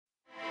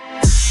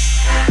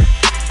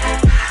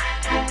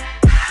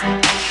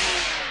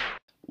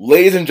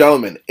Ladies and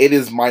gentlemen, it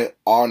is my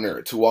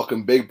honor to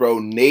welcome big bro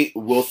Nate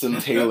Wilson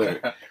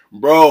Taylor.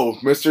 Bro,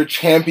 Mr.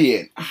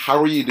 Champion,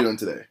 how are you doing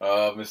today?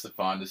 Mr.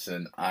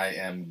 Fonderson, I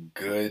am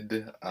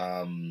good.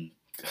 I'm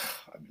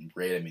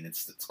great. I mean,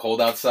 it's cold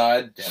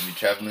outside. I mean,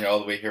 traveling all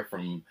the way here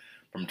from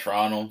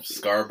Toronto,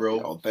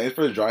 Scarborough. Oh, thanks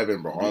for the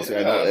drive-in, bro. Honestly,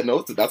 Yeah. I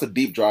know that's a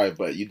deep drive,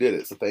 but you did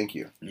it, so thank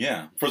you.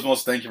 Yeah. First of all,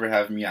 thank you for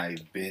having me.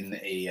 I've been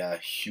a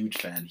huge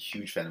fan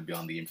of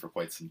Beyond the Game for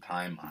quite some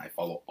time. I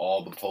follow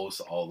all the posts,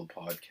 all the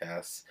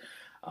podcasts.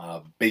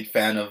 Big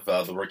fan of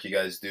the work you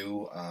guys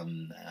do,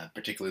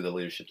 particularly the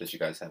leadership that you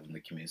guys have in the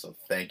community. So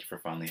thank you for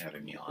finally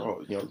having me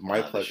on. Oh,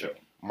 my pleasure.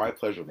 My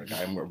pleasure, man.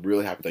 I'm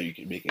really happy that you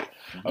can make it.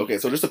 Mm-hmm. Okay,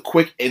 so just a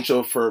quick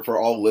intro for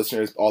all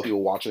listeners, all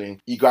people watching.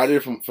 You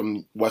graduated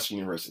from Western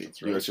University,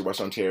 That's right. University of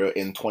Western Ontario,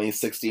 in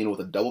 2016 with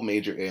a double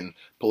major in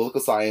political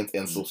science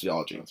and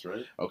sociology. That's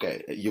right.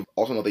 Okay, you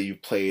also know that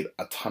you've played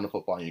a ton of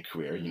football in your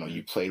career. You know, Mm-hmm.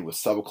 you played with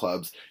several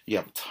clubs. You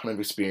have a ton of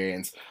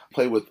experience.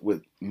 Played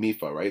with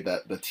MIFA, right?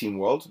 The Team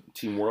World.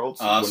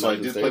 So I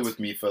did play with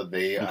MIFA.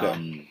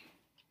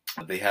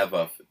 They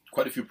have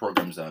quite a few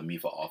programs that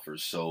MIFA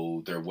offers.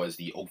 So there was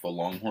the Oakville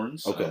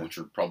Longhorns, which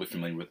you're probably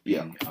familiar with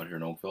being out here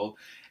in Oakville.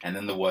 And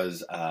then there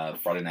was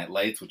Friday Night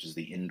Lights, which is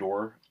the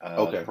indoor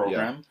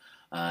program,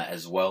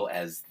 as well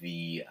as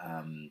the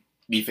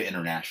MIFA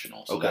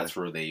International. So that's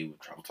where they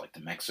would travel to, like, to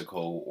Mexico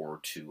or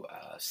to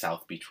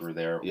South Beach, were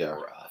there,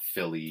 or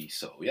Philly.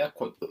 So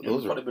quite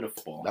a bit of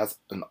football. That's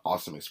an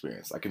awesome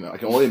experience. I can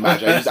only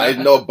imagine. I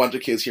know a bunch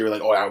of kids here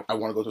like, oh, I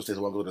want to go to the States,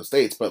 I want to go to the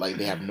States, but like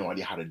they have no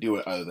idea how to do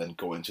it other than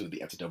go into the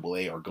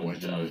NCAA or go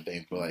into other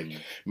things. But like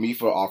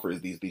MIFA offers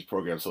these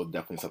programs, so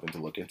definitely something to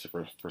look into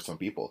for some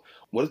people.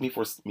 What does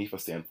MIFA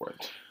stand for?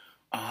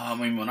 I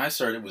mean, when I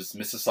started, it was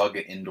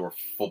Mississauga Indoor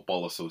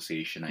Football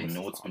Association. I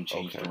know it's been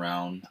changed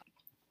around.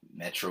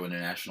 Metro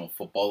International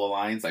Football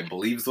Alliance, I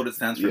believe is what it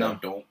stands for now.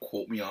 Don't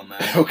quote me on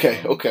that. Okay.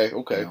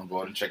 Go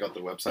out and check out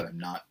their website. I'm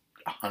not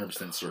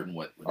 100% certain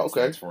what it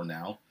stands for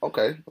now.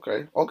 Okay.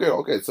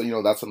 So, you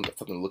know, that's something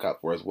to look out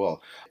for as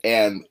well.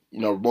 And, you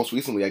know, most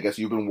recently, I guess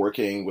you've been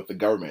working with the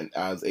government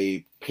as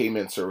a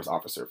payment service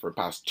officer for the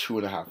past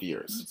 2.5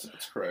 years.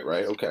 That's correct.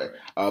 Right? Okay.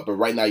 But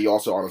right now you're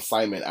also on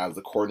assignment as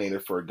the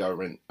coordinator for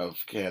Government of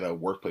Canada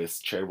Workplace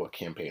Charitable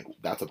Campaign.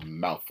 That's a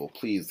mouthful.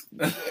 Please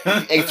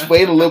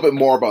explain a little bit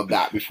more about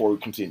that before we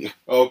continue.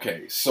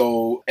 Okay.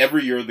 So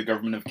every year the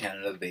Government of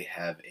Canada, they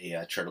have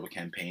a charitable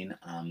campaign.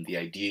 The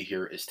idea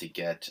here is to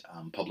get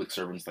public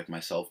servants like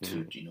myself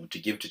to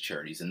give to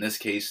charities. In this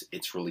case,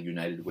 it's really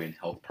United Way and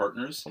Health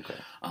Partners. Okay.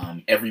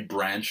 Every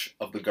branch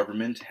of the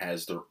government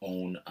has their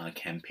own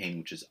campaign,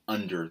 which is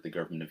under the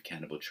Government of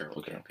Canada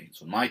Charitable Campaign.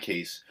 So in my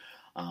case,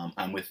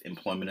 I'm with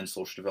Employment and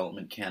Social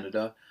Development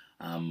Canada.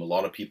 A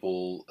lot of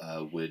people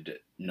would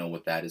know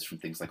what that is from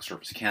things like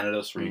Service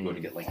Canada, so where you go to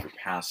get like your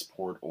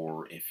passport,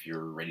 or if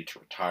you're ready to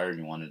retire and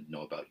you want to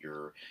know about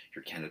your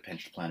Canada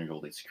Pension Plan or your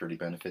old age security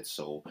benefits.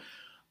 So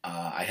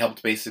I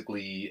helped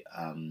basically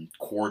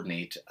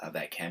coordinate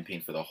that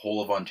campaign for the whole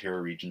of Ontario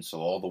region, so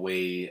all the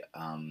way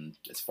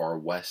as far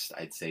west,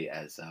 I'd say,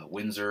 as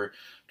Windsor,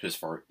 to as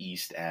far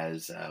east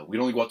as we'd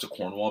only go out to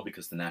Cornwall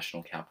because the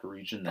National Capital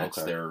Region,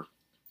 that's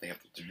they have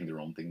to do their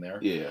own thing there.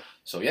 Yeah.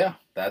 So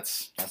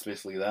that's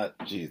basically that.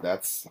 Geez,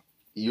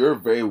 you're a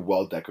very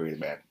well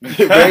decorated man.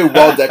 You're a very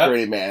well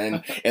decorated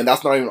man, and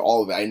that's not even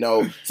all of it. I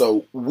know.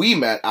 So we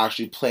met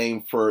actually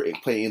playing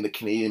in the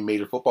Canadian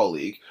Major Football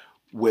League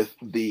with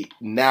the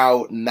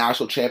now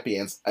national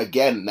champions,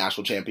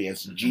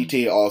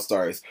 GTA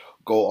All-Stars,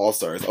 Go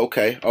All-Stars.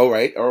 Okay, all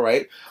right.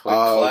 Click,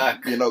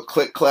 clack. You know,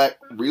 click, clack,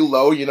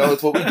 reload, you know,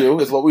 it's what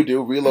we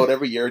do. Reload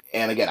every year.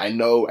 And again, I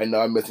know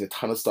I'm missing a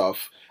ton of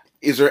stuff.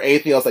 Is there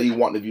anything else that you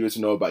want the viewers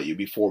to know about you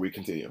before we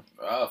continue?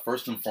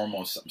 First and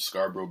foremost, I'm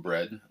Scarborough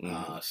bred,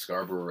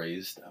 Scarborough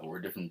raised. We're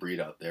a different breed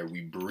out there. We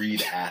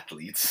breed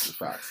athletes.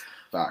 Facts.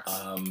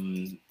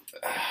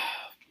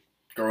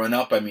 Growing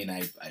up, I mean,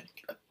 I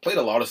played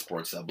a lot of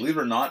sports, believe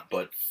it or not,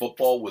 but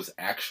football was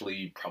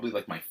actually probably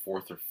like my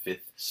fourth or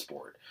fifth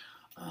sport.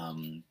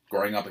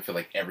 Growing up, I feel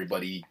like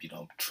everybody,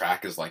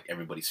 track is like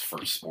everybody's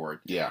first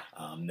sport. Yeah.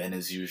 Then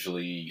is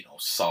usually,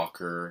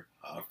 soccer.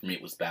 For me,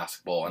 it was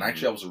basketball. And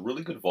actually, I was a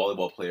really good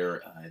volleyball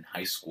player in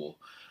high school.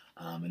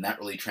 And that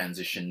really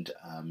transitioned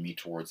me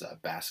towards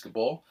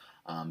basketball,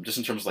 just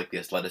in terms of like the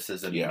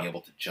athleticism, being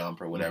able to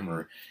jump or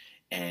whatever.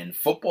 And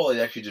football, I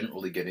actually didn't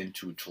really get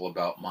into until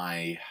about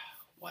my,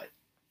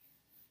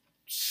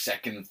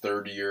 second,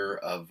 third year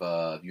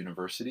of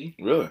university.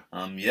 Really?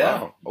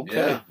 Yeah. Wow.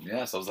 Okay.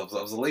 Yeah. So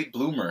I was a late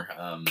bloomer,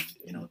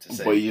 to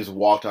say. But you just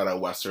walked out at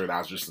Western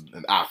as just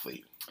an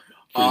athlete.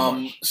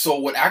 So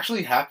what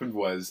actually happened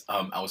was,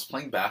 I was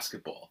playing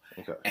basketball.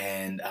 Okay.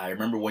 And I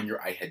remember one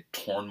year I had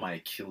torn my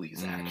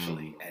Achilles,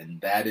 actually.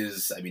 And that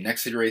is,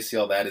 next to your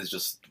ACL, that is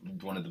just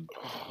one of the,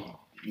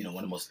 one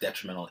of the most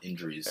detrimental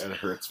injuries. And it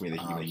hurts me to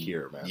even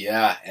hear, man.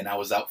 Yeah. And I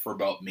was out for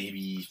about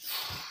maybe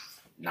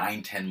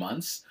 9-10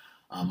 months.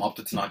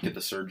 Opted to not get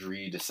the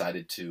surgery,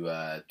 decided to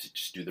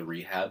just do the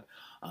rehab.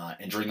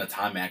 And during the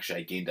time,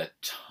 actually, I gained a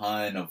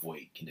ton of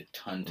weight,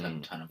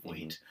 of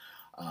weight.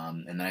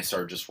 And then I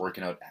started just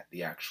working out at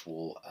the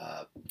actual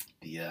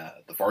the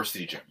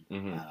varsity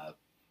gym,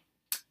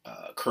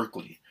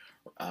 Kirkley,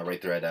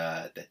 right there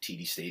at that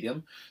TD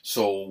Stadium.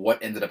 So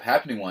what ended up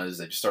happening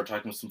was I just started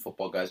talking with some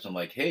football guys, and I'm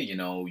like, hey,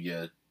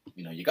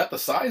 you got the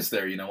size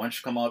there. Why don't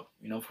you come out,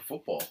 for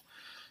football?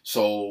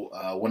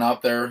 So went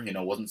out there.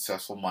 Wasn't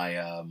successful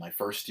my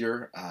first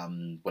year.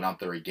 Went out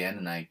there again,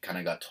 and I kind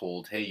of got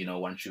told, hey,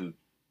 why don't you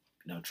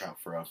try out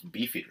for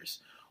Beefeaters.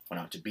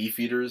 Went out to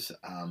Beefeaters,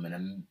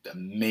 an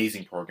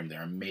amazing program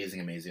there,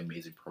 amazing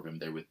program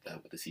there with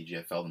the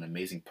CGFL, an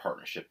amazing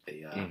partnership that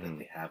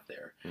they have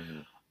there.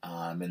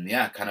 And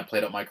yeah, kind of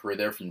played out my career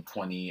there from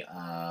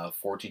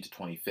 2014 to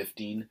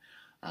 2015.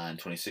 And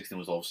 2016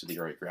 was also the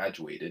year I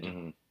graduated.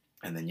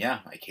 And then yeah,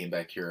 I came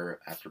back here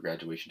after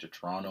graduation to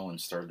Toronto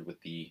and started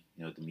with the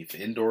MIFA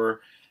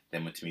Indoor.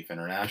 Then went to MIFA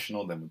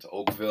International, then went to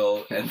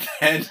Oakville, and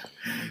then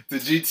the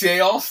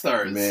GTA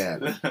All-Stars.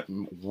 Man,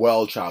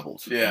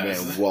 well-traveled. Yeah.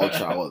 Man,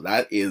 well-traveled.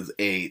 That is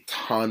a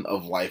ton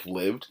of life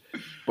lived,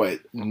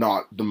 but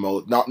not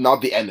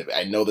the end of it.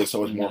 I know there's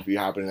so much more for you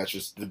happening. That's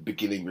just the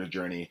beginning of your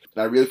journey.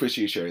 And I really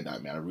appreciate you sharing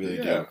that, man. I really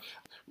do.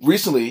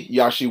 Recently,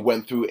 you actually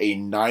went through a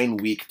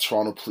 9-week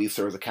Toronto Police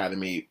Service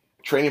Academy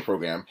training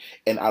program,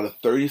 and out of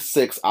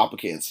 36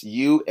 applicants,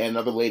 you and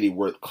another lady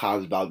were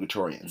class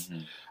valedictorians.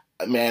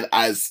 Man,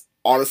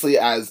 honestly,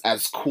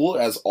 as cool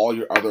as all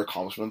your other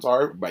accomplishments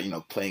are, by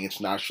playing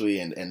internationally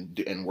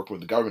and working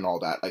with the government and all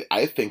that,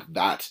 I think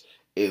that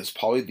is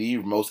probably the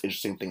most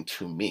interesting thing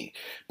to me,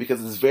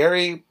 because it's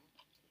very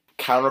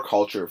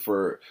counterculture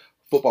for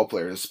football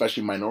players,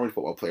 especially minority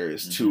football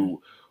players,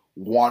 to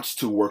want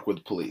to work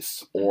with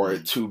police or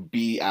to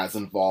be as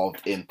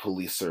involved in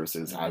police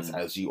services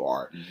as you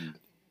are.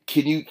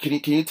 Can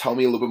you tell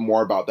me a little bit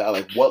more about that?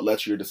 Like, what led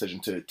to your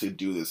decision to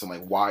do this, and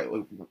like why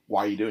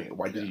are you doing it?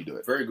 Why did you do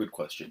it? Very good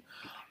question.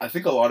 I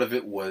think a lot of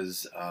it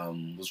was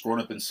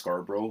growing up in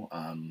Scarborough.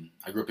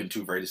 I grew up in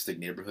two very distinct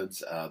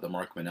neighborhoods, the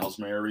Markham and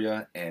Ellesmere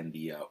area and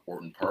the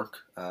Orton Park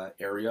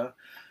area.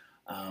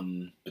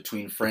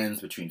 Between friends,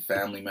 between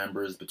family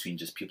members, between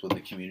just people in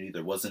the community,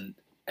 there wasn't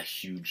a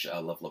huge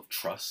level of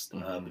trust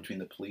between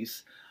the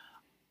police.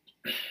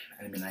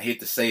 I mean, I hate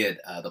to say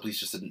it, the police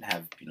just didn't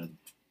have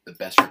the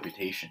best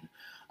reputation.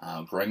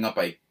 Growing up,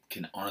 I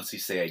can honestly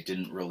say I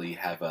didn't really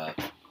have a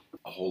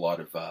whole lot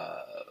of,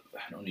 I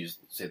don't use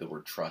say the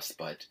word trust,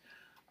 but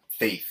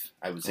faith,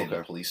 I would say, in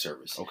the police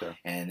service.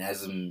 And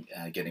as I'm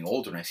getting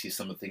older and I see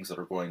some of the things that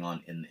are going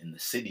on in the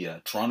city,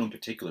 Toronto in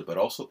particular, but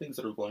also things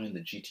that are going on in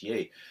the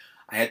GTA,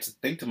 I had to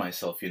think to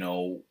myself,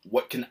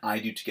 what can I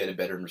do to get a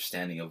better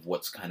understanding of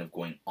what's kind of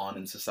going on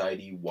in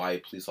society,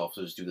 why police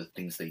officers do the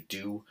things they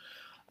do.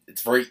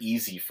 It's very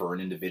easy for an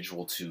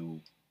individual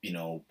to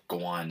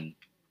go on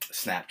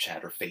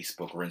Snapchat or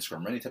Facebook or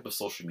Instagram or any type of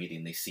social media,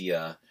 and they see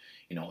a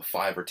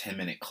 5 or 10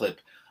 minute clip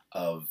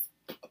of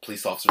a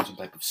police officer in some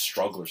type of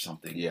struggle or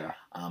something. And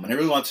I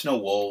really want to know,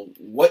 well,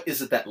 what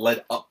is it that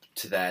led up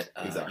to that,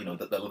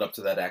 that led up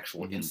to that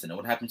actual incident?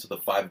 What happened to the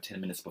 5 or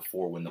 10 minutes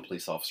before when the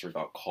police officer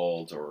got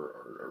called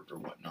or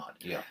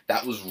whatnot?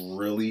 That was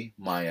really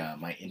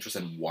my interest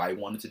and why I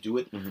wanted to do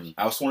it.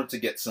 I also wanted to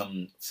get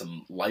some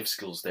life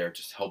skills there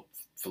to help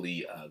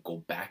go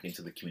back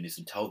into the communities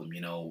and tell them,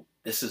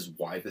 this is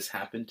why this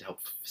happened, to help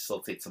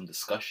facilitate some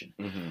discussion.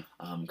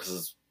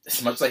 Because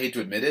as much as I hate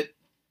to admit it,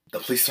 the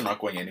police are not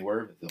going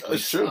anywhere. The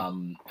police, it's true.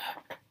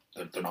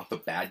 They're not the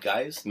bad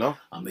guys. No.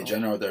 They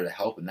generally are there to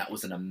help, and that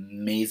was an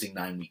amazing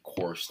 9-week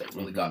course that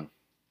really got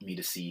me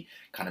to see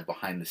kind of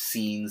behind the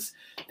scenes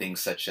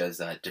things such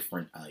as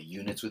different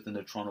units within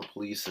the Toronto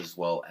Police, as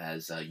well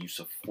as use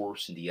of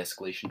force and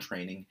de-escalation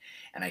training.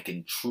 And I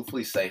can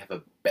truthfully say I have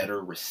a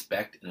better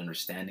respect and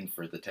understanding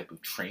for the type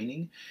of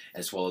training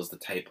as well as the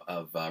type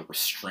of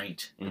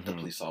restraint that the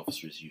police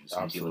officers use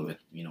when dealing with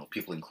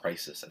people in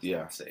crisis, as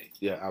I would say.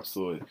 Yeah,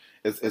 absolutely.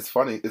 It's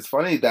funny. It's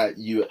funny that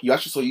you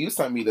actually, so you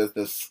sent me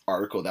this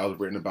article that was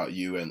written about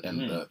you and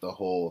the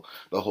whole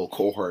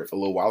cohort a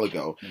little while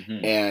ago,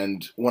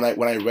 and when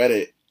I read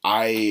it,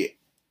 I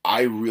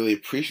really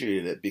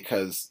appreciated it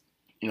because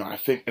I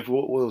think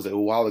what was it a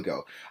while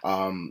ago?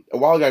 I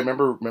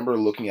remember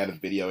looking at a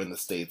video in the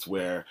States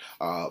where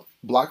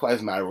Black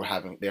Lives Matter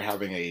they're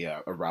having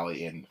a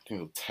rally in, I think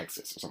it was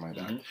Texas or something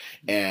like that,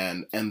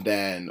 and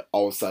then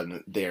all of a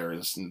sudden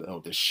there's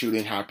this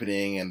shooting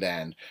happening, and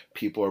then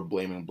people are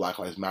blaming Black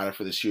Lives Matter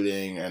for the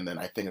shooting, and then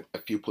I think a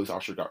few police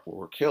officers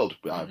were killed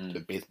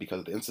based because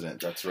of the incident.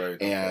 That's right.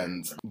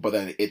 But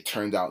then it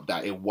turned out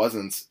that it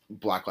wasn't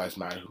Black Lives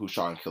Matter who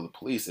shot and killed the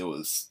police. It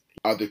was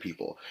other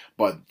people,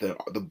 but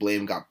the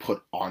blame got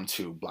put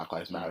onto Black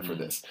Lives Matter for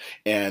this.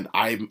 And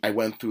I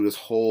went through this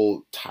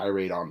whole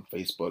tirade on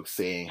Facebook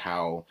saying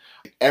how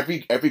every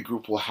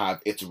group will have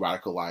its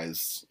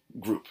radicalized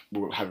group,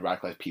 will have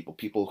radicalized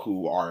people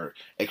who are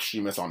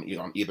extremists on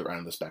either end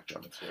of the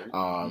spectrum.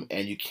 Right.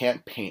 And you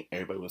can't paint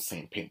everybody with the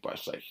same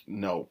paintbrush. Like,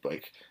 no,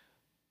 like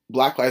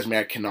Black Lives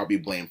Matter cannot be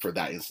blamed for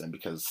that incident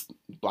because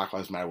Black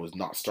Lives Matter was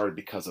not started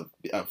because of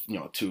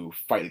to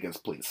fight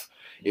against police.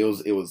 It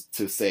was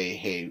to say,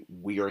 hey,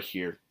 we are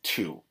here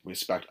too.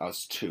 Respect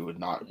us too.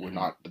 And we're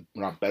not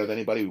better than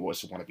anybody. We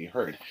just want to be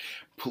heard.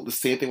 The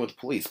same thing with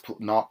police.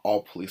 Not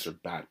all police are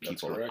bad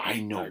people. I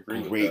know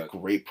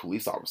great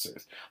police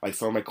officers. Like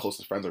some of my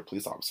closest friends are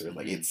police officers.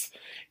 Like it's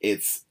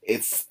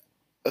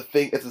a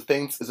thing. It's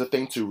a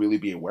thing to really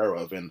be aware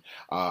of. And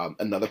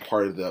another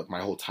part of my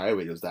whole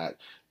tirade is that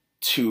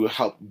to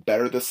help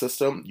better the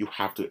system, you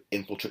have to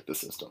infiltrate the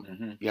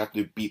system. You have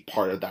to be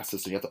part of that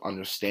system. You have to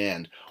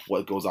understand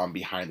what goes on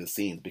behind the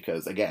scenes.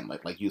 Because again,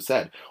 like you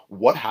said,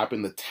 what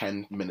happened the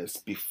 10 minutes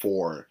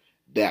before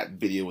that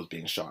video was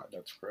being shot?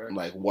 That's correct.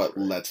 Like what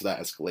led to that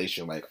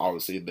escalation? Like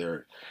obviously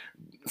there,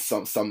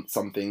 some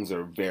things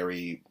are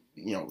very,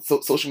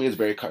 social media is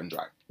very cut and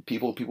dry.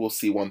 People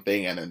see one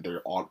thing and then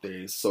they're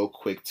so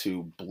quick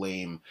to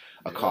blame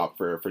a cop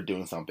for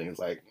doing something. It's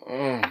like,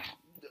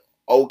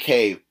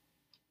 okay.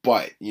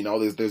 But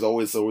there's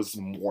always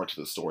more to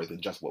the story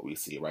than just what we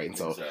see, right? And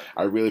so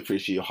I really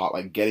appreciate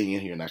you getting in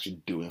here and actually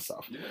doing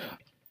stuff. Yeah.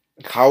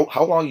 How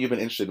long have you been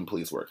interested in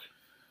police work?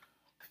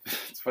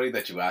 It's funny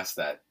that you asked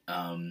that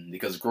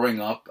because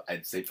growing up,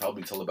 I'd say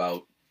probably till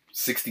about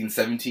 16,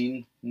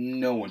 17,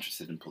 no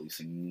interested in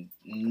policing,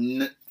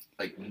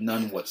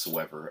 none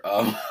whatsoever.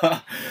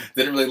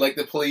 Didn't really like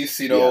the police,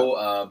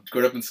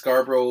 growing up in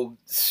Scarborough,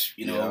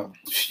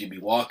 you'd be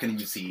walking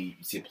and you see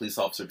a police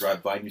officer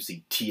drive by and you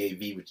see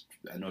TAV, which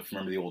I don't know if you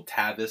remember the old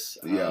Tavis.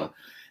 I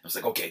was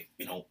like, okay,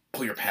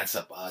 pull your pants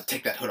up,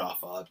 take that hood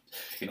off,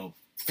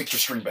 fix your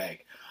string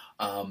bag.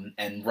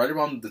 And right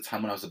around the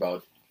time when I was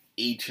about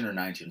 18 or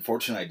 19,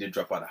 unfortunately I did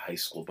drop out of high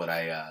school, but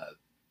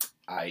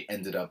I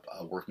ended up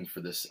working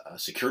for this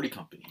security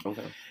company.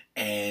 Okay.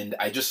 And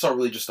I just saw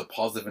really just the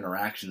positive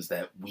interactions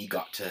that we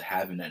got to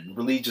have in it, and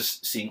really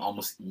just seeing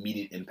almost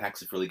immediate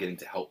impacts of really getting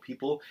to help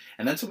people.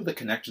 And then some of the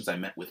connections I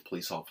met with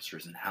police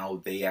officers and how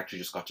they actually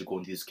just got to go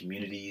into these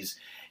communities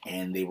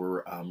and they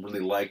were really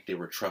liked, they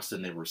were trusted,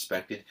 and they were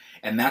respected.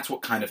 And that's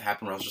what kind of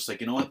happened where I was just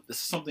like, you know what, this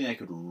is something I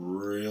could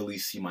really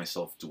see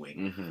myself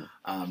doing.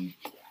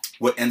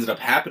 What ended up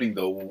happening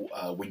though,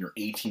 when you're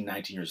 18,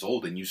 19 years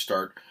old and you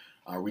start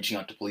reaching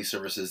out to police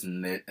services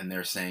and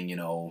they're saying,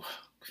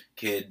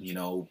 kid,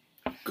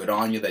 good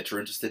on you that you're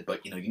interested,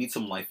 but you need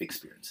some life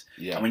experience.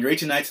 Yeah. And when you're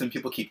 18, 19 and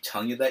people keep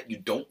telling you that, you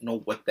don't know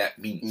what that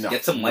means.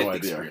 Get some life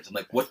experience. I'm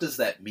like, what does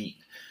that mean?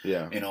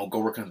 Yeah. Go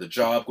work on the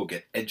job, go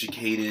get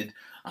educated,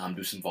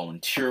 do some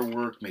volunteer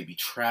work, maybe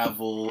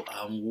travel,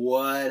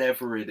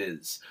 whatever it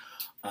is.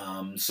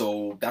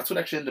 So that's what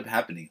actually ended up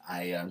happening.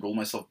 I enrolled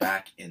myself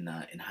back in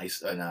high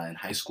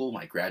school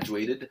when I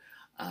graduated.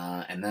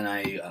 And then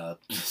I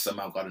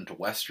somehow got into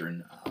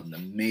Western, an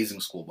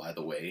amazing school, by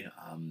the way,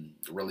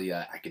 really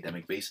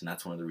academic based, and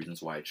that's one of the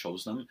reasons why I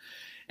chose them.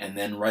 And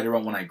then right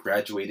around when I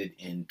graduated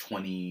in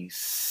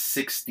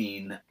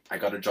 2016, I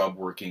got a job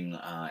working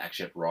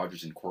actually at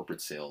Rogers in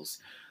corporate sales.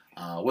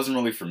 It wasn't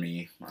really for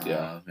me.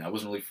 I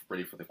wasn't really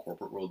ready for the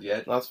corporate world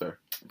yet. That's fair.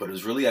 But it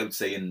was really, I would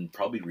say, in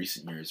probably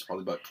recent years,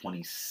 probably about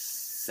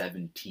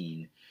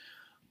 2017,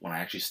 when I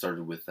actually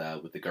started with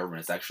the government.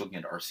 It's actually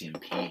looking at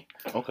RCMP.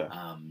 Okay.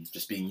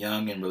 Just being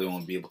young and really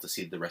want to be able to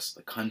see the rest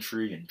of the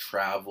country and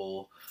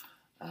travel.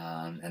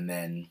 And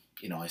then,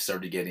 I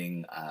started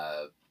getting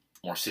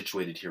more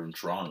situated here in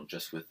Toronto,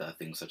 just with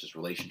things such as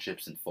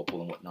relationships and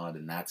football and whatnot.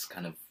 And that's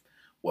kind of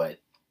what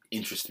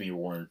interested me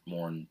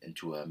more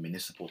into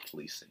municipal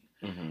policing.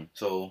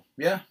 So,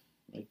 yeah,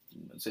 I'd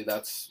say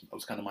that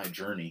was kind of my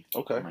journey.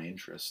 Okay. My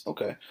interest.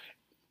 Okay.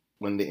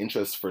 When the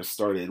interest first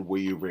started, were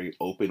you very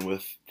open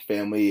with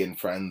family and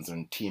friends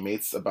and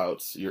teammates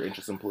about your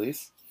interest in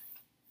police?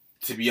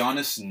 To be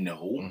honest,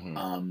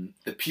 no.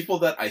 The people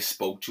that I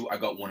spoke to, I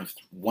got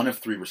one of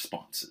three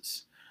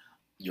responses.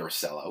 You're a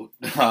sellout.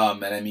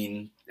 And I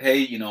mean,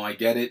 hey, I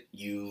get it.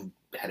 You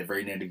had a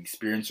very negative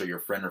experience, or your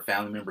friend or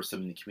family member,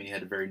 someone in the community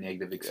had a very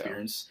negative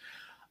experience.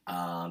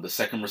 Yeah. The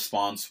second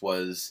response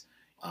was,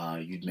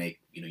 you'd make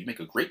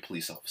a great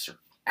police officer.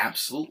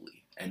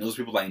 Absolutely. And those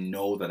people I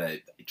know that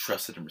I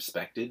trusted and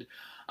respected.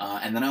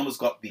 And then I almost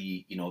got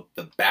the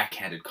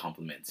backhanded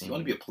compliments. You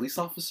want to be a police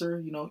officer?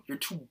 You're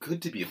too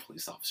good to be a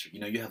police officer.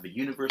 You have a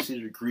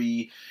university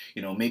degree.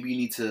 Maybe you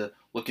need to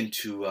look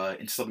into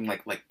something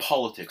like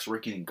politics,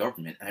 working in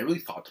government. And I really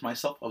thought to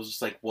myself, I was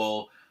just like,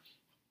 well,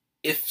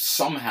 if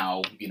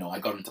somehow, I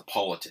got into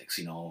politics,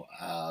 and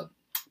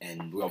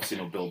we obviously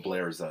know Bill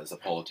Blair is a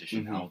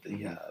politician now,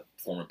 the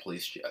former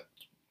police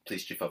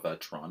chief of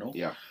Toronto.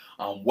 Yeah.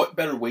 What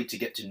better way to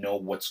get to know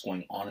what's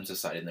going on in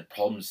society and the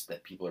problems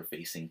that people are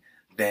facing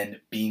than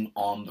being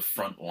on the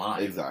front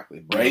line?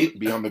 Exactly. Right?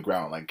 Be on the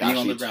ground. Like,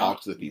 actually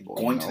talk to the people.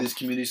 Going to these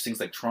communities, things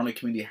like Toronto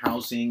Community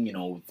Housing, the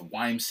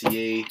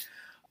YMCA.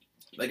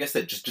 Like I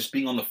said, just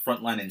being on the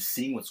front line and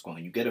seeing what's going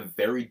on. You get a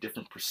very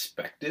different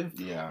perspective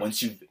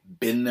once you've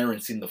been there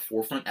and seen the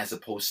forefront, as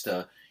opposed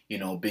to,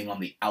 being on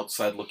the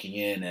outside looking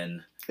in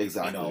and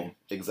Exactly.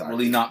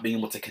 really not being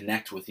able to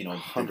connect with the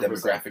 100%.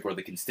 demographic or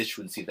the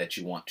constituency that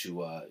you want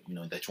to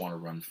that you want to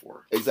run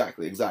for.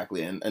 Exactly.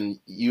 And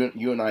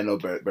you and I know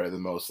better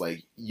than most.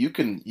 Like you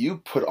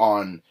put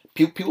on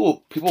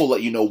people will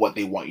let you know what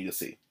they want you to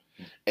see.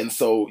 And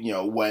so,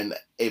 when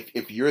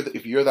if you're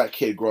that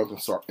kid growing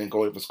up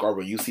in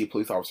Scarborough, you see a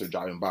police officer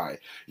driving by,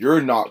 you're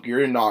not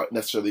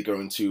necessarily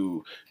going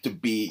to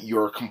be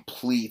your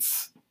complete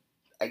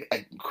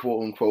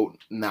quote unquote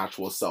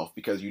natural self,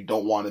 because you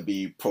don't want to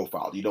be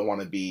profiled. You don't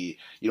want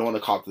to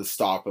cop to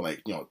stop and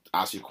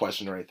ask you a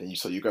question or anything.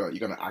 So you're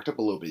gonna act up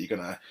a little bit. You're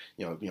gonna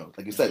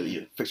like you said,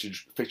 you fix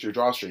your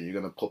drawstring. You're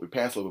gonna pull up your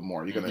pants a little bit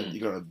more. You're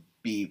gonna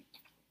be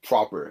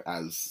proper,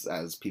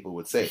 as people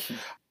would say.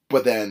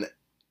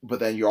 But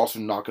then you're also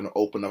not going to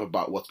open up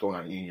about what's going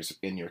on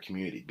in your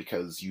community,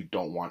 because you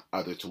don't want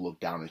others to look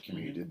down on the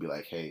community and be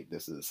like, hey,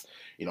 this is,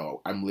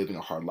 I'm living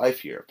a hard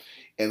life here.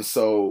 And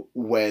so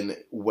when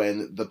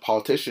the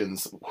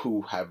politicians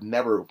who have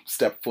never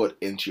stepped foot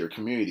into your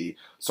community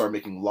start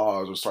making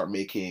laws or start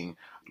making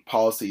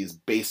policies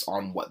based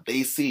on what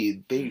they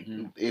see,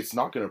 it's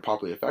not going to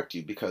properly affect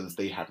you, because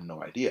they have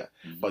no idea.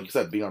 But like you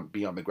said, being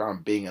on the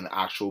ground, being an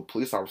actual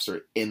police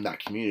officer in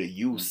that community,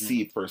 you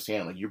see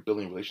firsthand, like, you're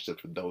building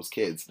relationships with those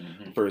kids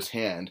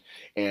firsthand.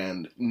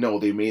 And no,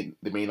 they may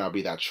not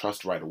be that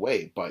trust right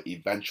away, but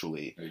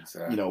eventually,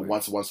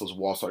 once those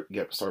walls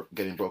start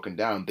getting broken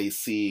down, they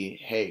see,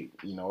 hey,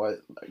 you know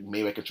what, like,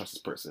 maybe I can trust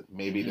this person.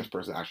 Maybe this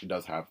person actually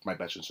does have my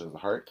best interest at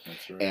heart.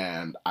 That's right.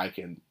 And I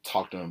can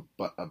talk to them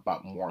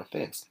about more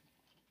things.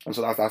 And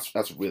so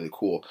that's really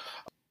cool.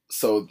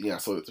 So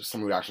so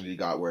some reaction you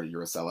got where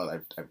you're a sellout,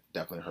 I've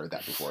definitely heard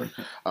that before.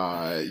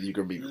 You're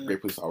gonna be a great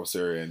police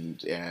officer, and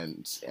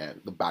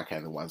the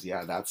backhanded ones,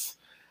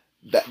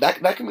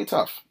 that can be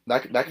tough.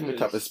 That can be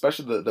tough,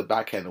 especially the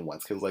backhanded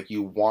ones, because like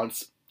you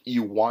want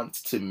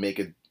to make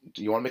a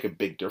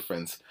big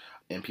difference,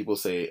 and people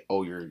say,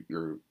 oh,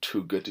 you're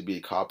too good to be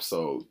a cop.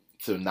 So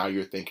now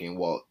you're thinking,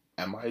 well,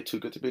 am I too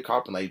good to be a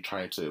cop? And are you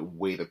trying to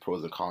weigh the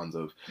pros and cons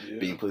of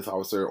being a police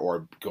officer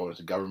or going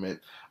into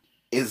government?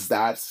 Is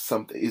that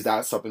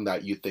something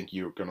that you think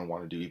you're going to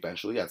want to do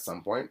eventually at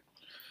some point?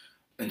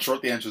 In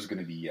short, the answer is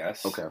going to be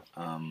yes. Okay.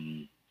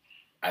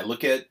 I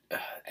look at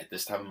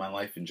this time of my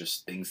life and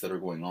just things that are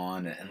going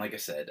on, and like I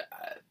said,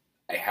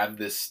 I have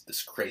this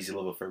crazy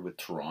love affair with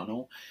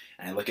Toronto,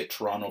 and I look at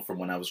Toronto from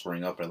when I was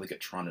growing up, and I look at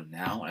Toronto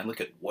now, and I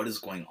look at what is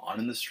going on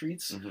in the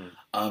streets.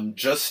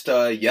 Just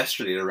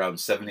yesterday at around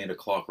 7-8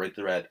 o'clock, right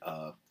there at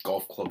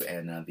Golf Club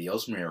and the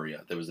Ellesmere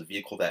area, there was a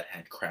vehicle that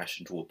had crashed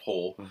into a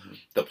pole.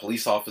 The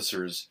police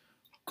officers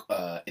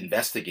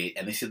investigate,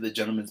 and they said the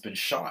gentleman's been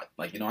shot.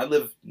 Like, I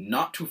live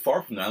not too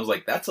far from there. I was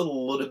like, that's a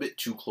little bit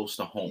too close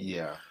to home.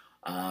 Yeah.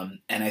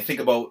 And I think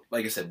about,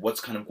 like I said,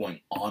 what's kind of going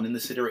on in the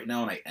city right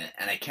now,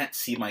 and I can't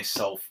see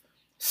myself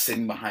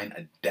sitting behind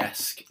a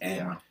desk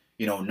and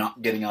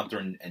not getting out there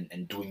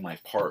and doing my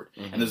part.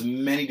 And there's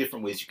many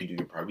different ways you can do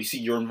your part. We see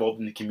you're involved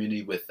in the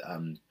community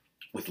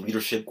with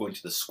leadership, going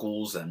to the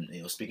schools and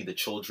speaking to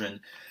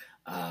children.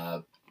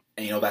 And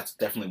that's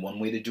definitely one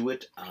way to do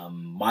it.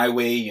 My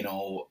way,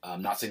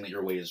 I'm not saying that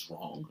your way is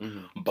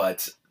wrong,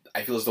 but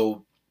I feel as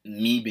though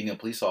me being a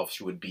police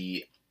officer would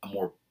be a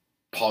more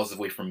positive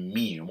way for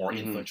me, a more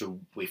influential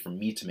way for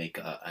me to make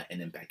an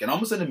impact, and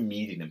almost an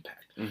immediate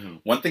impact.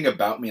 One thing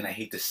about me, and I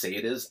hate to say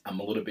it, is I'm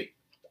a little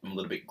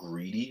bit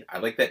greedy. I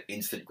like that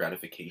instant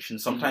gratification.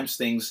 Sometimes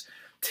things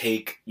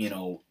take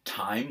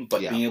time,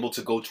 but being able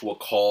to go to a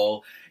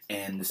call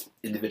and this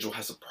individual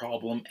has a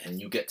problem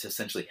and you get to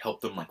essentially help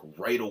them like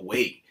right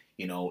away,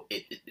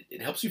 it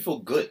helps you feel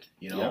good,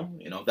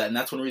 that, and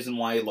that's one reason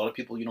why a lot of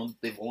people,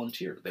 they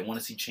volunteer. They want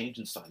to see change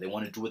inside. They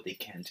want to do what they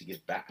can to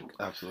give back.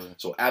 Absolutely.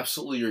 So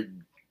absolutely,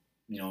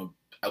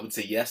 I would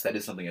say yes, that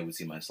is something I would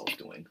see myself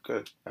doing.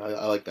 Good.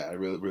 I like that. I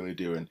really, really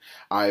do. And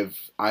I've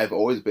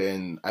always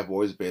been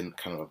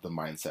kind of the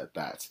mindset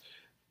that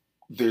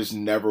there's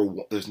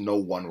no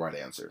one right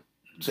answer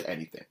to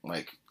anything,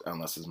 like,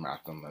 unless it's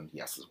math, and then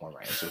yes, there's one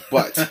right answer.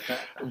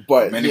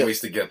 But many ways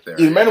to get there.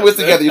 Many ways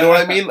to get there. You know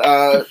what I mean?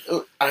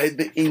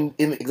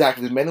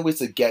 Exactly. There's many ways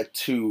to get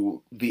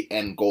to the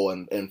end goal,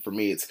 and for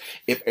me, it's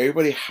if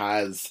everybody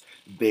has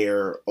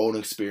their own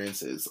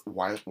experiences,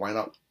 why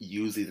not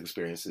use these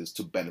experiences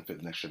to benefit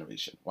the next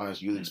generation? Why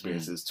not use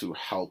experiences to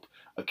help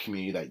a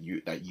community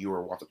that you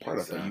are once a part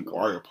of, that you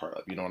are a part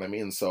of? You know what I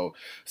mean? So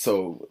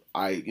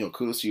I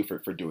kudos to you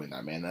for doing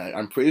that, man. And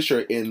I'm pretty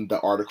sure in the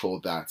article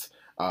that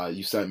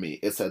you sent me,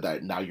 it said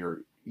that now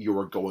you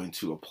are going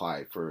to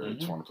apply for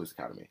Toronto Police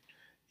Academy.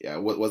 Yeah,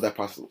 what was that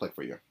process like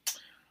for you?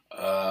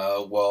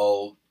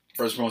 Well,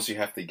 first and foremost, you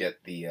have to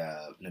get the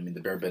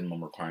bare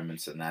minimum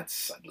requirements, and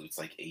that's, I believe it's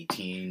like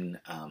 18,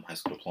 high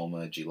school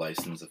diploma, G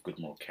license of good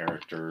moral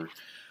character,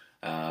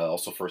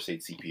 also first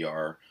aid,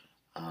 CPR.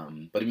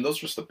 But those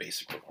are just the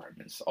basic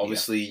requirements.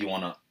 Obviously, you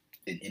want to,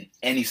 in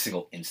any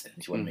single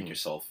instance, you want to make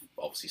yourself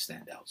obviously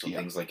stand out. So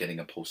things like getting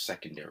a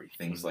post-secondary,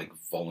 things like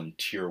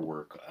volunteer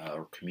work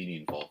or community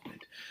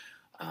involvement,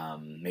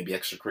 maybe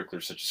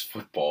extracurriculars such as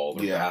football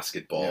or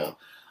basketball.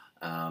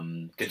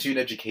 continued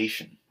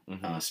education,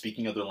 Mm-hmm.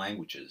 speaking other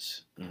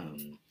languages,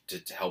 Mm-hmm.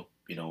 to help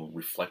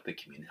reflect the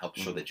community, help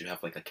show Mm-hmm. that you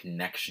have like a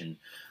connection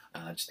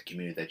to the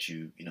community that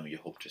you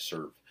hope to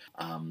serve.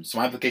 So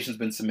my application's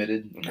been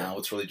submitted. Okay. Now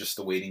it's really just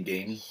a waiting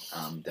game.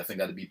 Definitely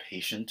got to be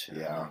patient.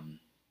 Yeah.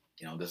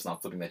 This is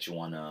not something that you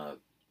want to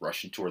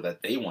rush into or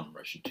that they want to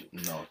rush into.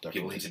 No, definitely.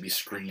 People need to be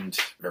screened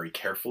very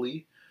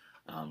carefully.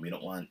 We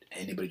don't want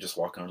anybody just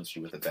walking on the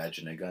street with a badge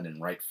and a gun,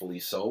 and rightfully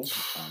so.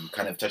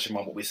 Kind of touching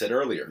on what we said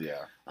earlier.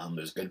 Yeah.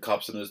 There's good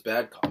cops and there's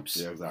bad cops.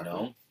 Yeah,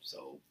 exactly.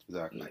 So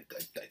exactly.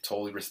 I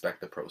totally respect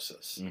the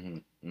process.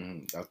 Mm-hmm.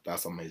 Mm-hmm.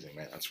 That's amazing,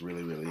 man. That's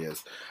really, really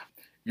is.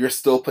 You're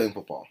still playing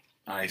football.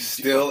 I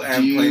still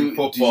am playing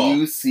football. Do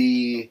you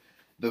see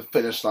the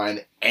finish line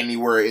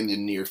anywhere in the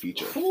near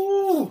future?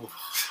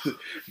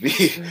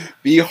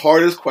 The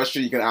hardest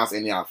question you can ask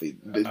any athlete.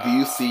 Do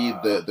you see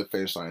the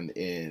finish line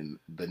in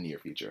the near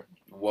future?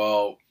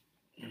 Well,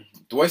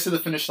 do I see the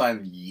finish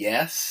line?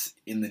 Yes.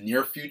 In the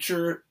near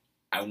future,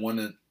 I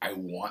want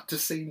to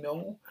say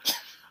no.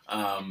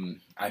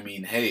 I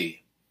mean,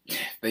 hey,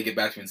 if they get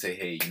back to me and say,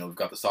 hey, we've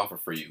got this offer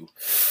for you.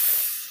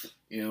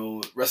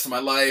 Rest of my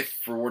life,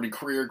 rewarding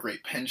career,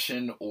 great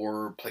pension,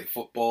 or play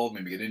football,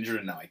 maybe get injured,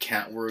 and now I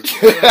can't work.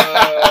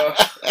 I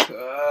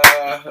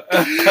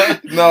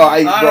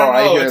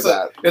hear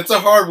that. It's a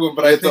hard one,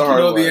 but I think you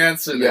know the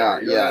answer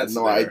there. Yeah.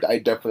 No, I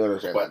definitely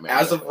understand but that, man.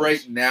 As of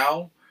right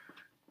now,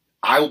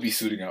 I will be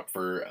suiting up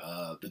for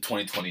the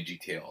 2020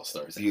 GTA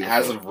All-Stars.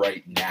 As of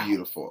right now.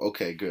 Beautiful.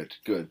 Okay, good.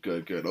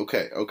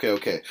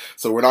 Okay.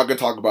 So we're not going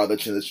to talk about the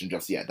transition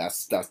just yet.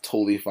 That's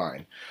totally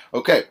fine.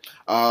 Okay.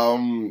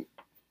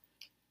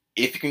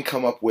 If you can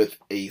come up with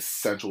a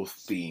central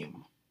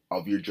theme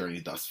of your journey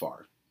thus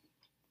far,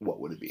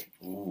 what would it be?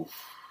 Ooh.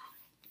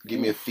 Give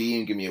me a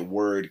theme, give me a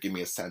word, give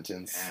me a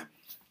sentence. Damn.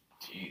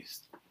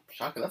 Jeez.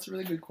 Shaka, that's a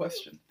really good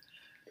question.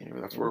 Yeah,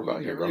 that's where we're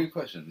going here, bro. Really good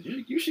question.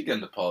 You should get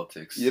into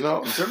politics.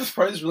 Conservative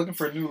Parties are looking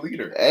for a new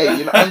leader.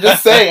 Hey, I'm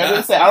just saying. I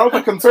don't know if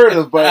I'm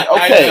conservative, but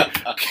okay.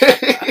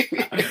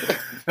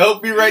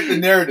 Help me write the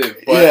narrative.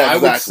 But yeah,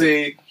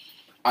 exactly.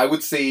 I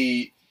would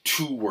say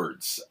 2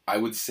 words. I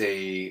would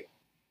say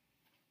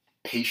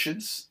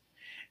patience,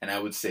 and I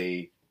would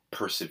say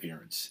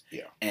perseverance.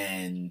 Yeah.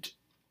 And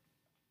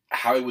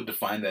how I would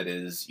define that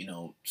is,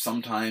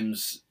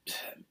 sometimes,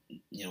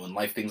 in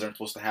life things aren't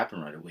supposed to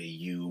happen right away.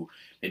 You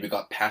maybe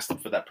got passed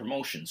up for that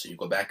promotion, so you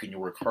go back and you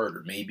work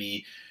harder.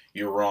 Maybe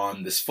you're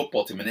on this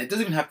football team, and it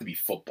doesn't even have to be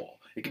football.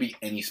 It could be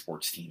any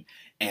sports team,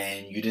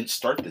 and you didn't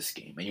start this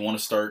game, and you want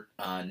to start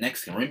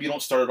next game. Or maybe you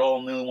don't start at all,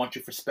 and they only want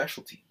you for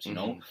special teams.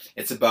 Mm-hmm.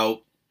 It's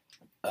about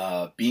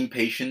being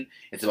patient.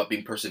 It's about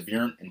being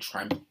perseverant and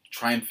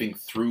triumphing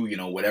through,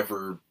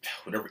 whatever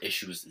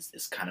issues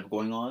is kind of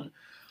going on.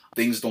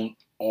 Things don't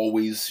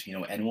always,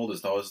 end well.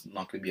 There's always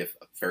not going to be a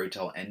fairy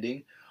tale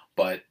ending.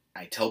 But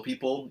I tell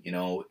people,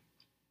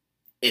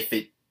 if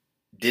it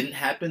didn't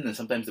happen, then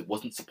sometimes it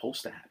wasn't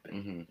supposed to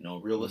happen.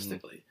 Mm-hmm.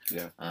 Realistically. Mm-hmm.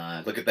 Yeah.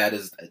 I look at that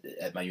as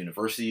at my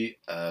university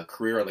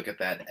career. I look at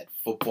that at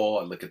football.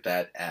 I look at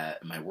that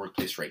at my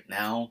workplace right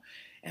now.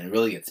 And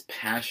really, it's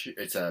passion.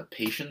 It's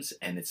patience,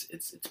 and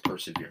it's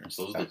perseverance.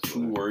 Those are the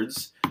 2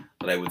 words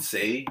that I would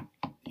say,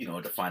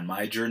 define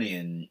my journey.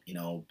 And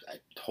I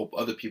hope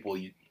other people,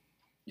 we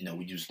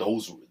use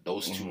those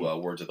 2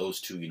 words or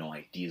those 2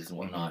 ideas and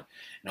whatnot,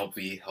 and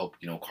hopefully help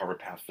carve a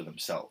path for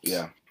themselves.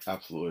 Yeah,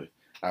 absolutely.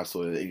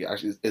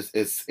 Actually,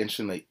 it's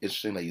interesting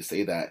that you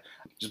say that.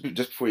 Just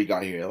before you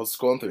got here, I was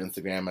scrolling through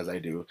Instagram as I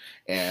do,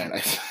 and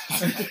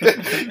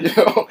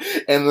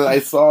and then I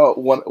saw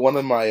one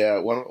of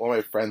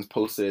my friends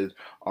posted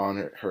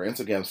on her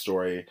Instagram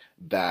story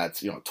that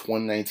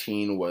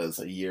 2019 was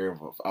a year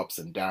of ups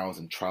and downs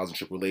and trials and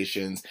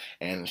tribulations,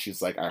 and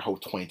she's like, I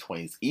hope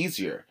 2020 is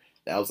easier.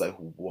 And I was like,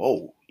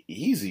 whoa.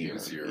 Easier.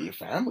 Your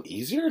family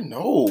easier?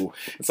 No.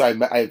 And so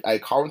I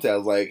commented. I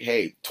was like,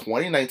 "Hey,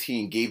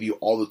 2019 gave you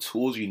all the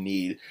tools you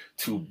need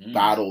to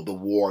battle the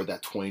war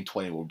that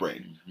 2020 will bring.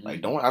 Mm-hmm.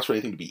 Like, don't ask for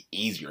anything to be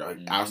easier. Like,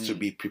 ask to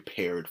be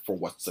prepared for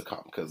what's to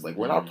come. Because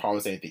we're not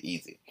promising anything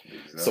easy.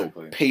 Exactly. So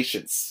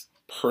patience,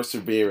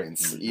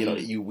 perseverance.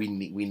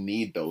 We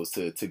need those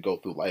to go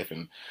through life.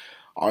 And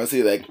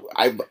honestly,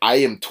 I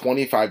am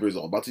 25 years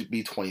old, about to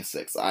be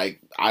 26. I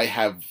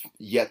have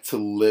yet to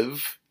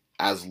live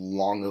as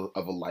long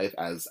of a life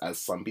as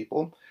some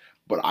people,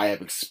 but I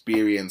have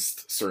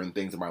experienced certain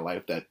things in my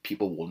life that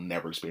people will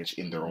never experience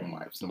in their own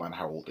lives, no matter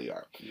how old they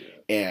are. Yeah.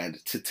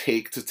 And to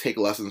take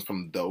lessons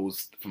from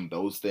those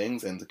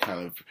things and to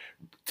kind of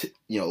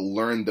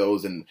learn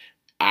those and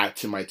add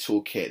to my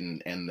toolkit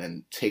and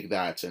then take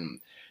that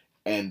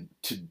and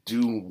to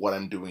do what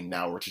I'm doing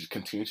now, or to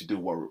continue to do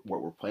what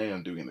we're planning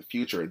on doing in the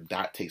future,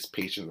 that takes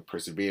patience and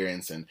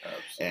perseverance and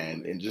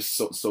just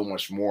so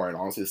much more. And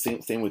honestly,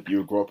 same with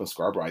you. Grow up in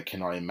Scarborough, I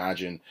cannot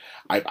imagine.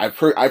 I've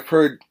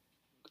heard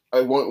I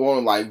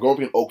won't lie. Growing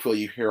up in Oakville,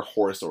 you hear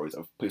horror stories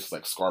of places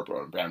like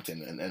Scarborough and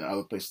Brampton and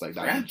other places like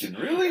that. Brampton,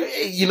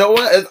 really? You know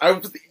what?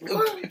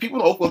 People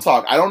in Oakville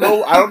talk. I don't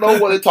know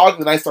what they talk.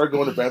 Then I started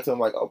going to Brampton. I'm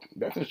like, oh,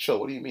 Brampton's chill.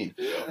 What do you mean?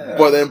 Yeah.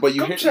 But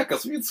you Come check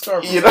us. We in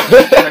Scarborough. You know,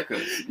 Check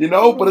us. you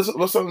know. But that's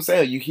what I'm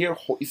saying. You hear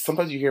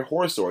sometimes you hear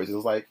horror stories.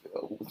 It's like,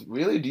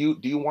 really? Do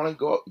you want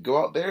to go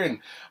out there? And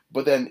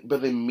but then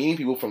meeting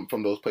people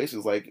from those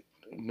places, like,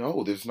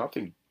 no, there's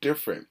nothing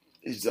different.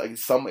 It's like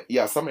some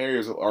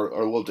areas are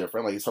a little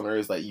different. Like some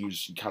areas that you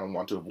kind of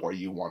want to avoid.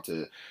 You want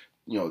to,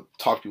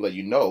 talk to people that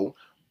you know.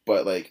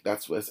 But like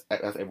that's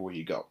everywhere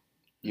you go.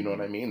 You know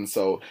what I mean? And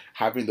so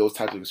having those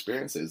types of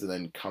experiences and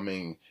then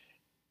coming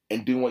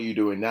and doing what you're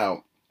doing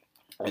now,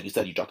 like you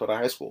said, you dropped out of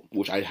high school,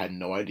 which I had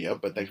no idea.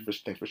 But thanks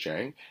for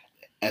sharing.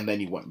 And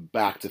then you went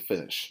back to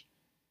finish,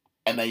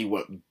 and then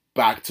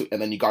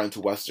you got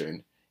into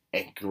Western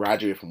and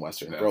graduated from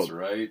Western. That's Bro,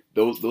 right.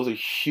 Those are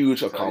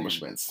huge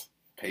accomplishments.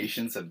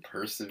 Patience and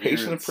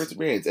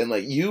perseverance. And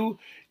like you're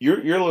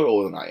a little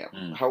older than I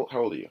am. How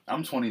old are you?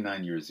 I'm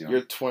 29 years young.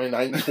 You're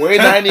 29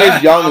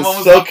 years young and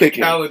still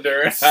kicking.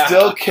 Calendar.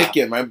 Still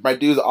kicking. My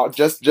dude's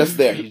just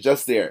there. He's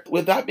just there.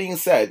 With that being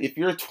said, if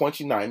you're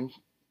 29,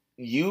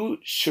 you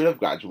should have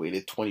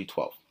graduated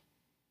 2012.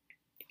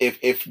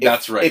 If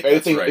that's right. If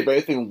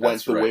everything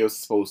went the way it was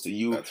supposed to,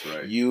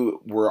 you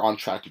were on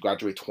track to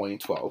graduate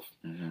 2012.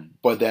 Mm-hmm.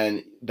 But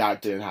then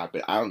that didn't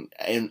happen.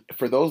 And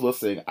for those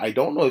listening, I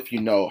don't know if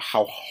you know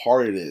how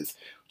hard it is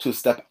to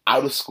step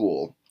out of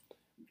school,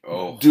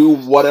 do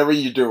whatever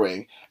you're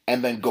doing,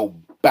 and then go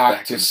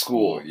back to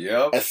school.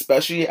 Yep.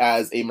 Especially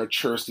as a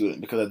mature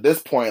student, because at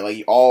this point,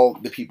 like all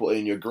the people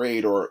in your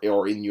grade or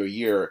in your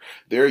year,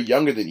 they're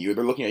younger than you.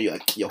 They're looking at you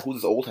like, yo, who's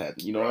this old head?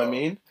 You know what I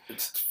mean?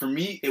 For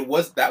me,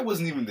 that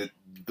wasn't even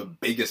the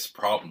biggest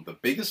problem. The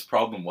biggest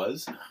problem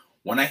was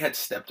when I had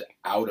stepped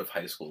out of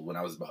high school when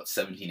I was about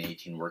 17,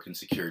 18, working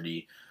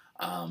security,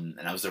 and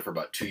I was there for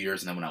about 2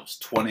 years, and then when I was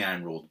 20, I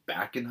enrolled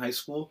back in high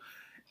school.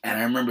 And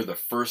I remember the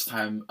first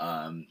time,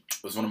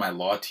 it was one of my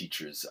law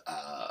teachers,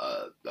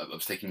 I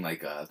was taking I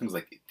think it was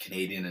like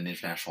Canadian and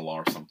international law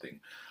or something,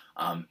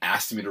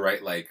 asked me to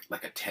write like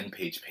a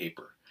 10-page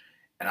paper.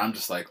 And I'm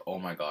just like, oh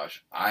my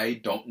gosh, I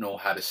don't know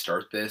how to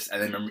start this.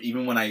 And then remember,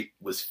 even when I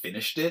was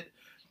finished it,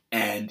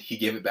 and he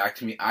gave it back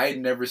to me, I had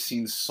never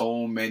seen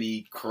so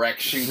many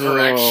correction.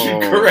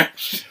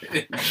 Jeez.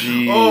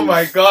 Oh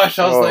my gosh,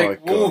 I was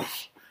like,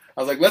 oof.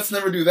 I was like, let's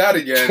never do that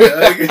again.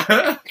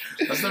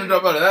 Let's never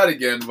drop out of that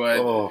again.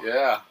 But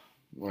yeah.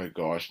 Oh my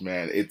gosh,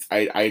 man!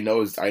 I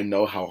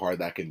know how hard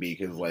that can be,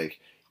 because like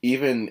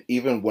even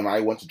when I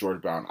went to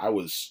George Brown, I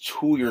was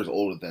 2 years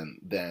older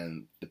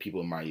than the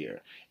people in my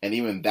year, and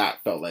even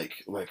that felt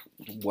like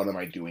what am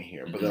I doing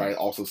here? But then I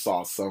also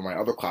saw some of my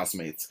other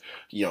classmates.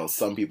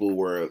 Some people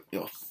were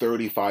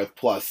 35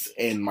 plus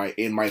in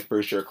my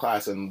first year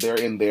class, and they're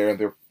in there and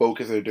they're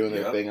focused, they're doing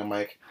their thing. I'm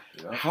like,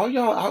 how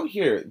y'all out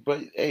here?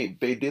 But hey,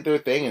 they did their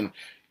thing, and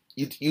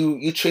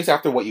you chase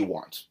after what you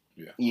want.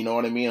 Yeah. You know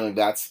what I mean?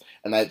 Like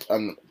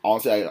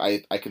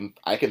honestly, I can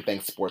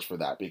thank sports for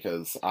that,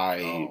 because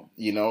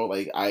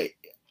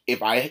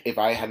if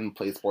I hadn't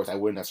played sports, I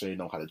wouldn't necessarily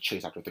know how to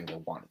chase after things I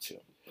wanted to.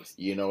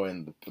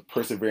 And the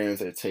perseverance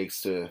that it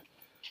takes to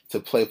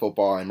play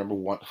football. I remember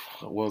what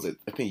was it?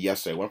 I think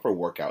yesterday I went for a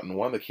workout, and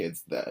one of the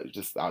kids that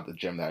just out of the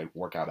gym that I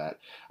work out at,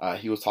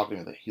 he was talking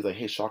to me. He's like,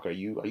 "Hey, Shaka, are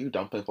you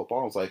done playing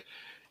football?" I was like,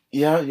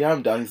 "Yeah,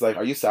 I'm done." He's like,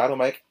 "Are you sad?" I'm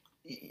like,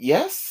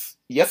 "Yes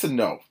and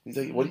no." He's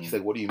like,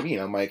 "What do you mean?"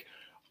 I'm like,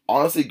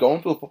 honestly,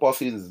 going through a football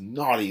season is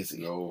not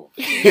easy. No.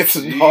 It's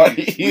not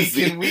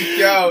easy. Week in,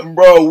 week out.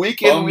 Bro,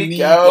 week in, week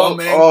out.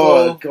 Bum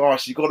Oh,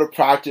 gosh. You go to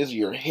practice,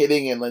 you're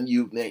hitting, and then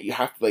you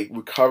have to,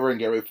 recover and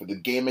get ready for the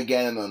game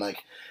again. And then,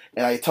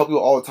 and I tell people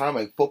all the time,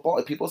 football,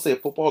 if people say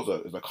football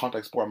is a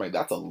contact sport, I'm like,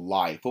 that's a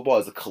lie. Football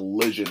is a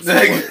collision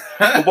sport.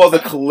 Football is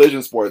a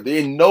collision sport.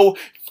 They know,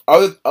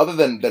 other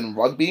than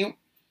rugby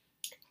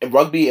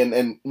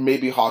and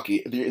maybe hockey,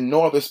 in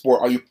no other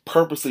sport are you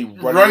purposely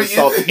running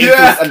yourself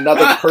into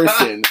another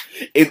person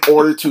in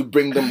order to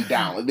bring them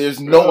down. There's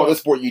no other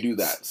sport you do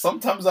that.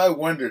 Sometimes I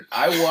wondered.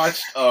 I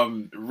watched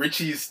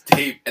Richie's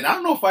tape, and I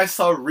don't know if I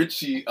saw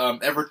Richie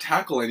ever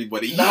tackle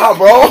anybody. Nah,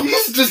 bro.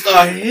 He's just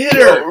a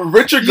hitter.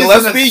 Richard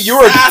Gillespie,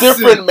 you're a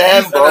different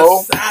man, bro.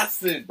 An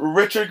assassin.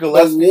 Richard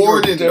Gillespie, you're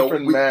a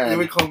different man.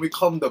 We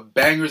call him the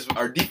Bangers.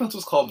 Our defense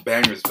was called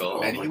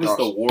Bangersville, and he was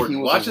the warden.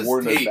 He was Watch the his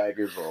warden tape. of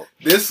Bangersville.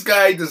 This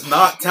guy does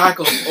not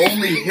tackle. He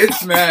only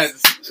hits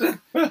mans.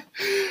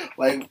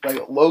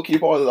 like low-key,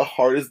 probably the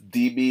hardest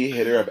DB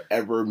hitter I've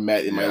ever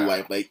met in my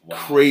life.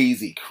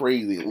 Crazy.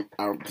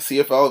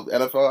 CFL,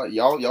 NFL,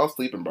 y'all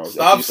sleeping, bro.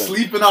 Stop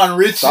sleeping on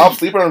Richie. Stop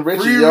sleeping on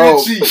Richie, Free yo.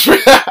 Richie.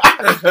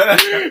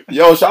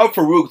 Yo, shout out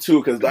Farouk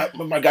too, because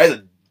my guy's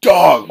a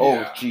dog. Yeah.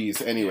 Oh,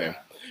 jeez.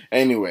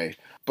 Anyway,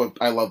 but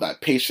I love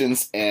that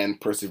patience and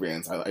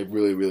perseverance. I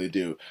really, really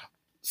do.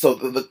 So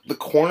the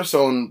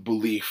cornerstone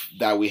belief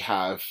that we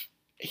have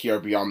here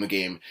Beyond the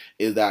Game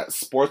is that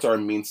sports are a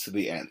means to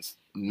the end,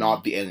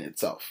 not the end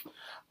itself.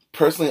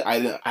 Personally,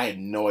 I had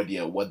no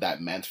idea what that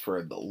meant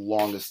for the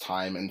longest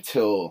time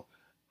until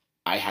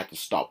I had to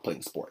stop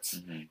playing sports.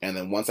 Mm-hmm. And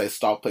then once I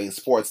stopped playing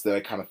sports, then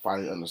I kind of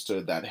finally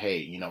understood that, hey,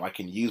 you know, I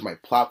can use my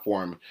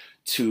platform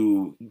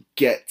to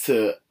get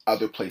to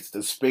other places,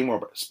 to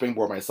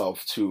springboard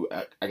myself to,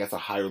 I guess, a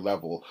higher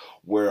level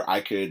where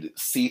I could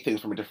see things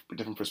from a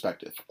different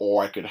perspective,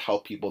 or I could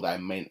help people that I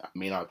may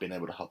not have been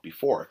able to help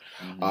before.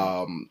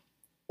 Mm-hmm.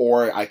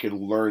 Or I could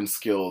learn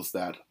skills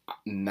that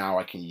now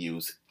I can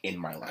use in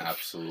my life.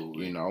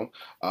 Absolutely. You know,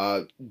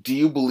 do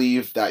you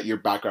believe that your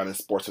background in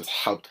sports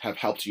have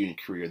helped you in your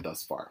career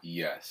thus far?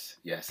 Yes.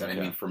 And Okay.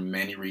 I mean, for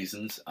many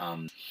reasons.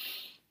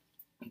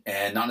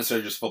 And not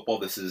necessarily just football.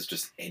 This is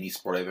just any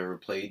sport I've ever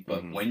played.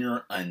 But when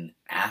you're an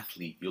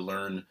athlete, you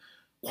learn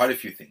quite a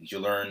few things. You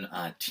learn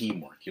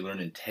teamwork. You learn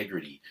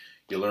integrity.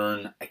 You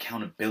learn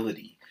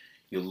accountability.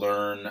 You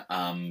learn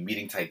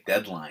meeting tight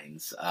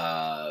deadlines.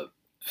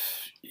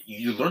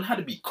 You learn how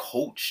to be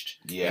coached.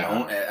 Yeah. You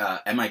know,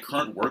 at my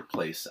current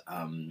workplace,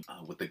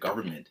 with the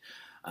government,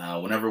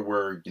 whenever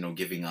we're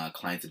giving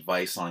clients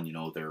advice on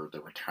their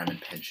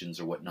retirement pensions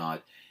or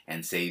whatnot,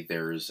 and say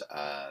there's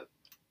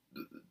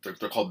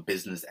they're called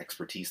business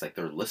expertise, like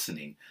they're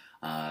listening,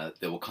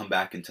 they will come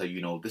back and tell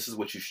this is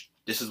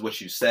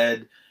what you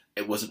said.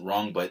 It wasn't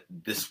wrong, but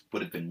this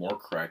would have been more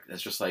correct.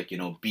 It's just like,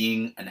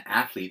 being an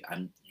athlete,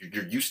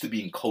 you're used to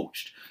being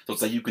coached. So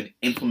it's like you can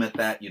implement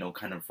that,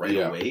 kind of right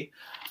away.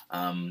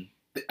 And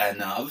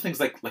other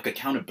things like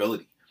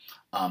accountability,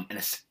 and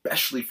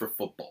especially for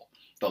football.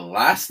 The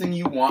last thing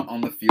you want on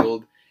the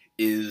field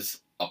is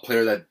a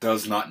player that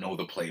does not know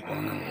the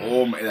playbook.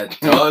 Oh my,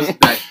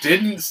 that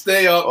didn't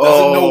stay up,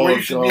 doesn't know where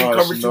you should be in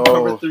cover 2,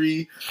 cover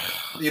 3.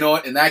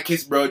 In that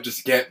case, bro,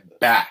 just get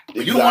back.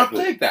 But you don't want to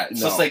play like that.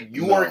 It's just like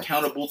you are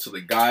accountable to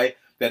the guy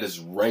that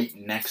is right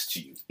next to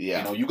you.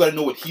 Yeah. You got to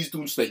know what he's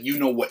doing so that you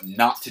know what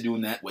not to do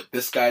in that. With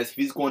this guy's, if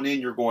he's going in,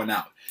 you're going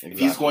out. If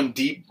he's going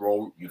deep,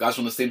 bro, you guys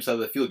are on the same side of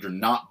the field. You're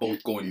not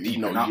both going deep.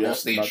 You're not both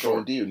staying short.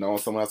 Going deep. No,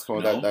 someone else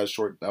coming that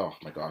short. Oh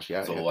my gosh,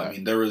 yeah. So I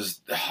mean, there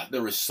was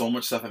so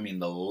much stuff. I mean,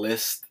 the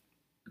list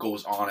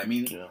goes on. I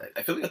mean,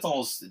 I feel like it's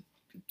almost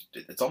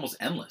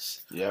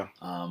endless. Yeah.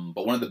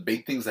 But one of the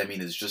big things, I mean,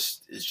 is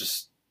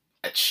just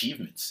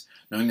achievements.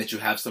 Knowing that you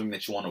have something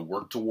that you want to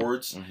work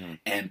towards,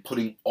 and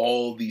putting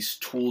all these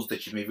tools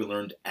that you maybe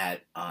learned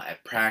at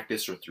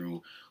practice or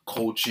through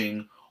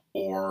coaching,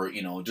 or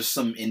just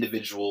some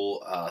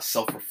individual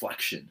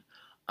self-reflection,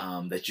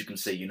 that you can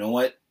say, you know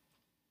what,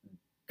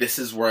 this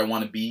is where I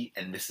want to be,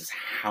 and this is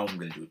how I'm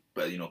going to do it.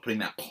 But putting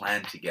that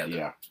plan together.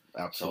 Yeah,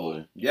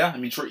 absolutely. So, yeah, I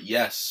mean, sure,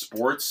 yes,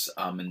 sports,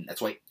 and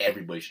that's why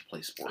everybody should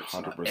play sports.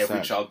 100%.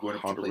 Every child growing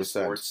up should play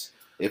sports.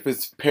 If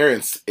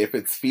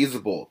it's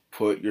feasible,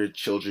 put your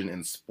children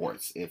in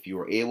sports. If you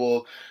are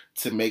able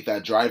to make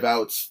that drive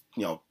out,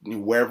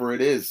 wherever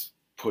it is,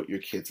 put your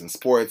kids in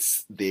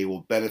sports. They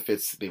will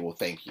benefit. They will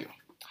thank you.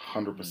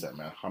 100%,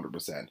 man.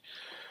 100%.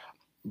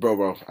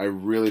 Bro, I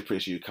really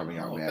appreciate you coming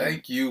out, man.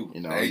 Thank you.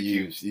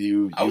 Thank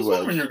you. I was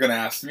wondering you were gonna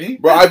ask me,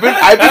 bro. I've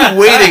been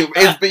waiting.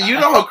 It's been,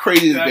 how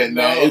crazy it's been,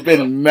 man. It's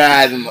been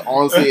mad, and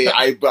honestly,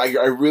 I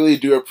really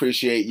do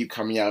appreciate you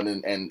coming out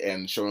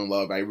and showing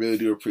love. I really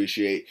do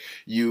appreciate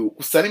you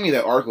sending me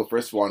that article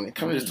first of all, and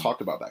kind of just talk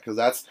about that,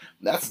 because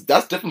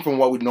that's different from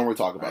what we normally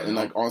talk about. And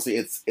like honestly,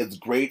 it's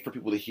great for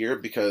people to hear,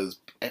 because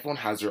everyone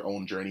has their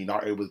own journey.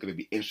 Not everybody's going to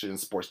be interested in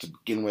sports to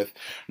begin with.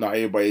 Not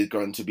everybody's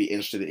going to be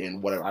interested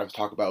in whatever I've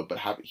talked about, but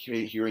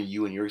hearing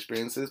you and your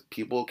experiences,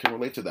 people can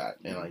relate to that,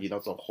 and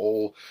it's a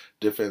whole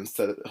different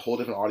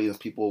audience.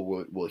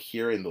 People will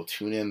hear, and they'll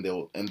tune in.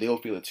 They'll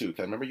feel it too. Because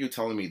I remember you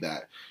telling me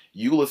that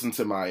you listened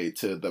to my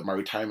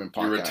retirement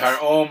podcast.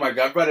 Oh my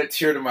god, I brought a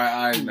tear to my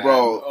eye, man.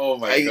 Bro. Oh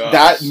my god,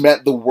 that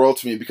meant the world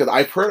to me, because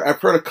I've heard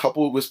a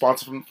couple of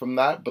responses from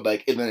that, but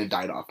and then it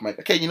died off. I'm like,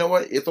 okay, you know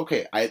what? It's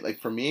okay.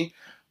 For me,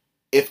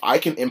 if I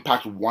can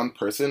impact one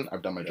person,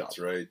 I've done my job. That's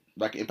right.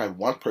 If I can impact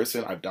one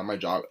person, I've done my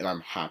job, and I'm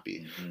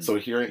happy. So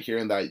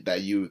hearing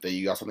that you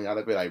got something out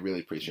of it, I really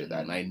appreciate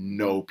that, and I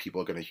know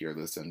people are gonna hear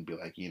this and be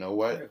like, you know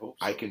what,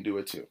 I can do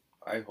it too.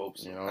 I hope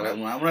so. I'm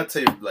gonna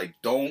tell you,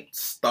 don't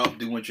stop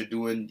doing what you're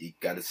doing. You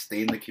gotta stay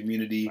in the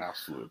community.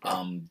 Absolutely.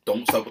 Bro.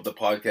 Don't stop with the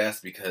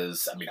podcast,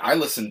 because I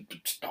listen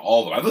to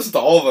all of them. I've listened to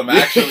all of them,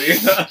 actually.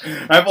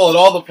 I followed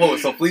all the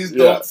posts, so please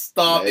don't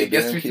stop. It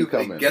gets me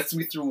through. It gets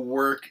me through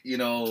work.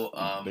 On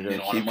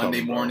a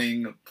Monday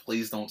morning.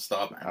 Please don't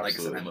stop. And like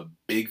I said, I'm a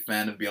big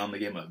fan of Beyond the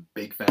Game. I'm a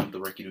big fan of the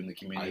work you do in the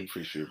community. I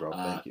appreciate it, bro.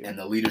 Thank you. And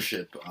the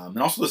leadership, and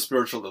also the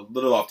spiritual. A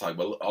little off topic,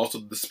 but also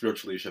the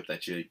spiritual leadership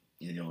that you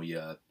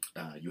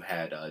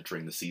had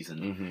during the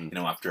season,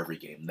 after every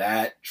game.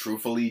 That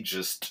truthfully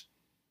just,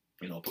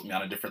 put me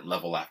on a different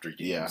level after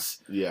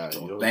games. Yeah.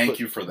 So thank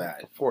you for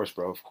that. Of course,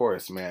 bro. Of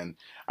course, man.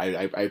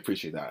 I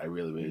appreciate that. I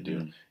really, really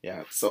do.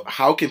 Yeah. So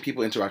how can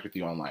people interact with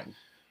you online?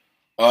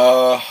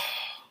 Well,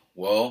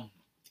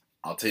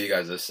 I'll tell you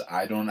guys this.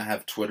 I don't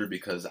have Twitter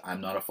because I'm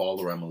not a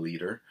follower. I'm a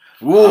leader.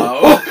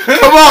 Whoa.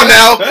 Come on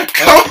now.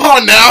 Come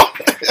on now.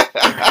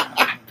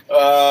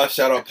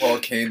 Shout out Paul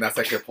Kane. That's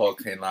actually a Paul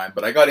Kane line.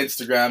 But I got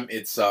Instagram.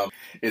 It's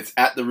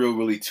at the Real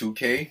Willie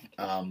 2K.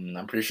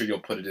 I'm pretty sure you'll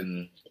put it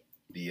in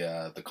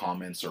the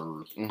comments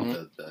or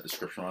Mhm. the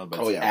description on it, but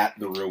Oh, it's yeah. at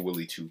the Real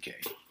Willie 2K.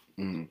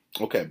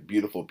 Okay,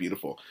 beautiful,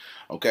 beautiful.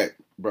 Okay,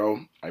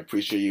 bro, I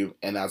appreciate you,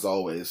 and as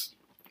always,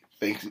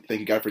 thank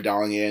you guys for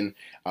dialing in.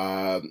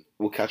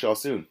 We'll catch y'all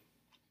soon.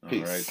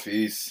 Peace. All right,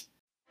 peace.